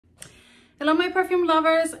Hello my perfume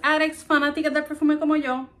lovers, addicts, fanaticas de perfume como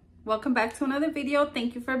yo. Welcome back to another video.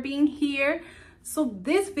 Thank you for being here. So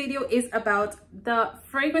this video is about the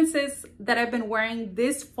fragrances that I've been wearing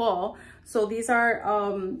this fall. So these are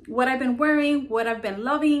what I've been wearing, what I've been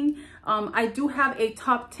loving. I do have a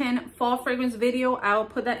top 10 fall fragrance video. I'll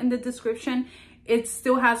put that in the description. It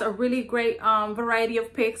still has a really great variety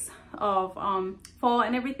of picks of fall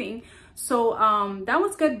and everything. So that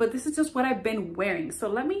was good, but this is just what I've been wearing. So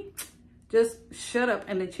let me just shut up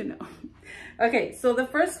and let you know. Okay, so the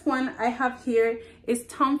first one I have here is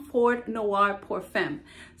Tom Ford Noir Perfume.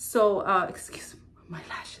 So, excuse my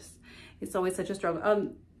lashes. It's always such a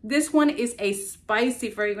struggle. This one is a spicy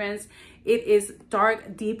fragrance. It is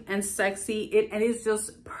dark, deep, and sexy. And it's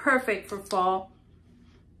just perfect for fall.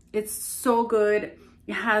 It's so good.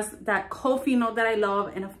 It has that coffee note that I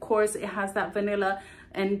love. And of course, it has that vanilla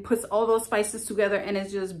and puts all those spices together. And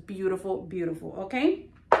it's just beautiful, beautiful, okay?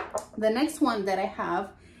 The next one that I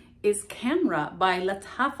have is Camera by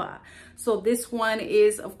Lattafa. So this one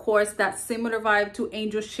is, of course, that similar vibe to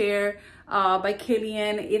Angel Share by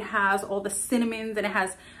Killian. It has all the cinnamons, and it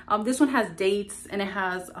has, this one has dates, and it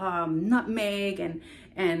has nutmeg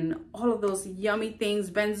and all of those yummy things,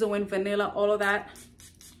 benzoin, vanilla, all of that.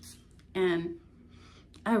 And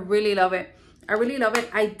I really love it. I really love it.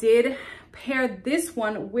 I did pair this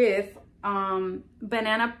one with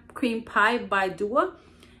Banana Cream Pie by Dua.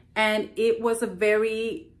 And it was a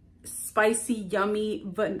very spicy, yummy,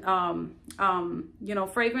 you know,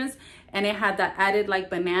 fragrance. And it had that added like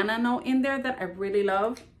banana note in there that I really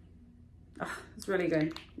love. Oh, it's really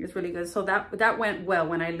good. It's really good. So that went well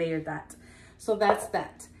when I layered that. So that's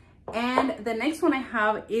that. And the next one I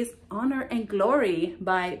have is Honor and Glory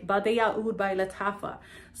by Badea Oud by Lattafa.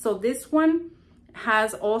 So this one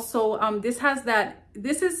has also, I've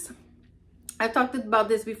talked about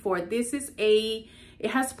this before. It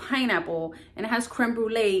has pineapple, and it has creme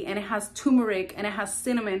brulee, and it has turmeric, and it has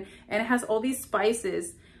cinnamon, and it has all these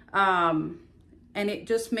spices. And it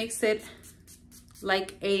just makes it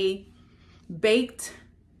like a baked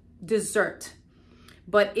dessert.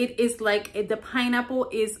 But it is like, the pineapple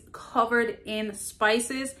is covered in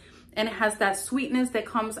spices, and it has that sweetness that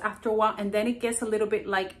comes after a while, and then it gets a little bit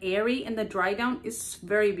like airy in the dry down. It's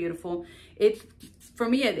very beautiful. For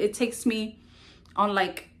me, it takes me on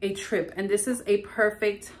like a trip, and this is a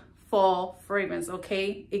perfect fall fragrance,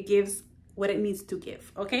 okay? It gives what it needs to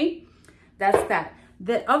give, okay? That's that.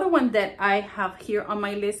 The other one that I have here on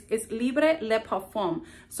my list is Libre Le Parfum.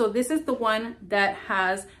 So this is the one that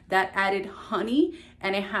has that added honey,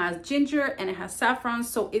 and it has ginger, and it has saffron.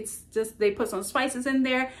 So it's just, they put some spices in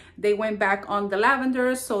there. They went back on the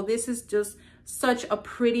lavender. So this is just such a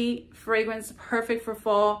pretty fragrance, perfect for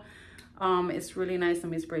fall. It's really nice. Let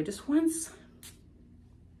me spray just once.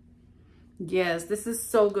 Yes, this is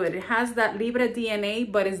so good. It has that Libre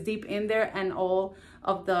DNA, but it's deep in there, and all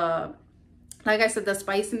of the, like I said, the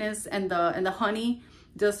spiciness and the honey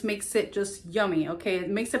just makes it just yummy, okay? It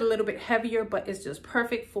makes it a little bit heavier, but it's just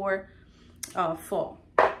perfect for fall.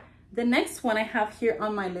 The next one I have here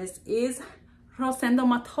on my list is Rosendo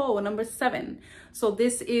Matto, number 7. So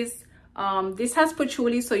this is, this has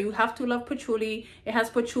patchouli, so you have to love patchouli. It has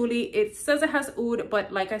patchouli. It says it has oud,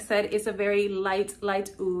 but like I said, it's a very light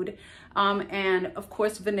oud. And of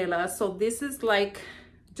course, vanilla. So this is like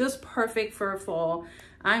just perfect for fall.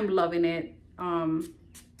 I'm loving it. And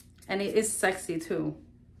it is sexy too.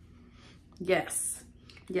 Yes,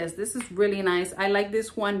 this is really nice. I like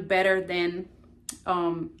this one better than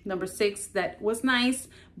number 6. That was nice,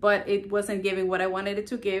 but it wasn't giving what I wanted it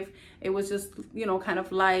to give. It was just, you know, kind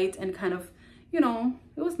of light and kind of, you know,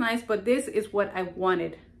 it was nice, but this is what I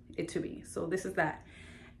wanted it to be. So this is that.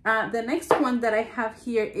 The next one that I have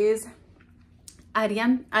here is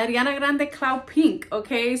Ariana Grande Cloud Pink.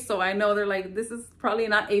 Okay, so I know they're like, this is probably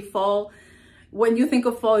not a fall. When you think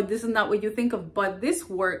of fall, this is not what you think of, but this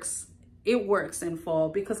works. It works in fall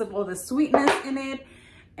because of all the sweetness in it,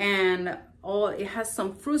 and it has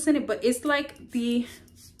some fruits in it, but it's like the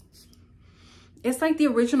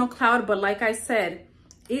original Cloud. But like I said,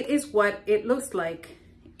 it is what it looks like.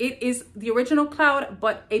 It is the original Cloud,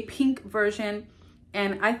 but a pink version.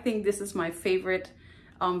 And I think this is my favorite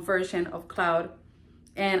version of Cloud.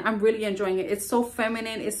 And I'm really enjoying it. It's so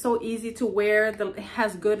feminine. It's so easy to wear. It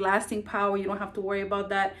has good lasting power. You don't have to worry about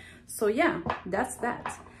that. So yeah, that's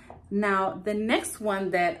that. Now, the next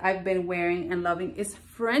one that I've been wearing and loving is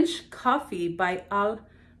French Coffee by Al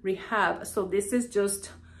Rehab. So this is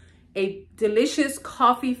just a delicious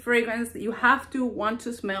coffee fragrance that you have to want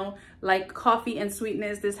to smell like coffee and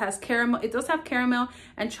sweetness. This has caramel. It does have caramel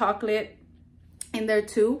and chocolate in there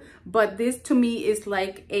too. But this to me is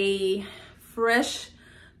like a fresh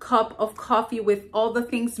cup of coffee with all the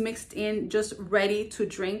things mixed in, just ready to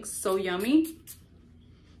drink. So yummy.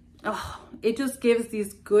 Oh, it just gives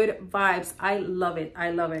these good vibes. I love it. I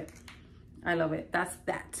love it. I love it. That's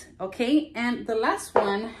that. Okay. And the last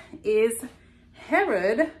one is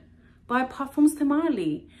Herod by Parfums de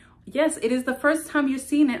Marly. Yes, it is the first time you've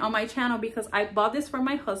seen it on my channel because I bought this for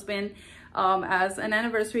my husband as an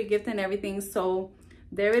anniversary gift and everything. So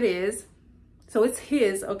there it is. So it's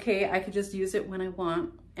his. Okay. I could just use it when I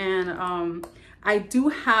want. And I do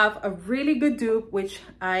have a really good dupe, which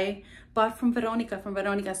I bought from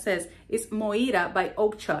Veronica Says. It's Moira by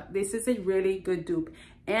Okcha. This is a really good dupe.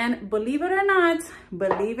 And believe it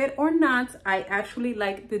or not, I actually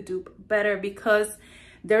like the dupe better because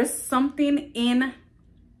there's something in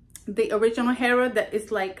the original Herod that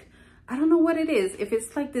is like, I don't know what it is. If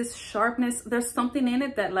it's like this sharpness, there's something in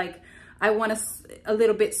it that like, I want a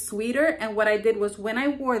little bit sweeter. And what I did was when I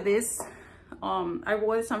wore this, I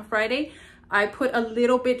wore this on Friday, I put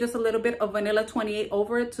just a little bit of vanilla 28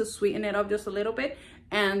 over it to sweeten it up just a little bit.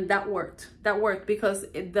 And that worked. That worked because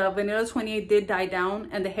the vanilla 28 did die down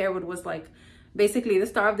and the Herod was like basically the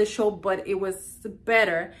star of the show, but it was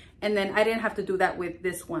better. And then I didn't have to do that with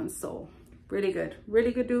this one. So really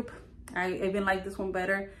good dupe. I even like this one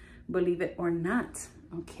better, believe it or not.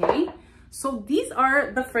 Okay. So these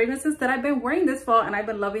are the fragrances that I've been wearing this fall and I've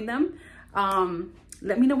been loving them.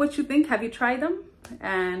 Let me know what you think. Have you tried them?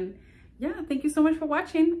 And yeah, thank you so much for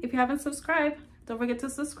watching. If you haven't subscribed, don't forget to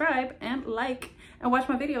subscribe and like and watch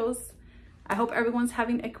my videos. I hope everyone's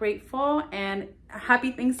having a great fall and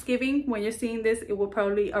happy Thanksgiving. When you're seeing this, it will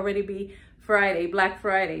probably already be Friday, Black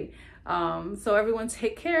Friday. So everyone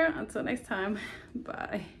take care. Until next time,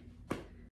 bye.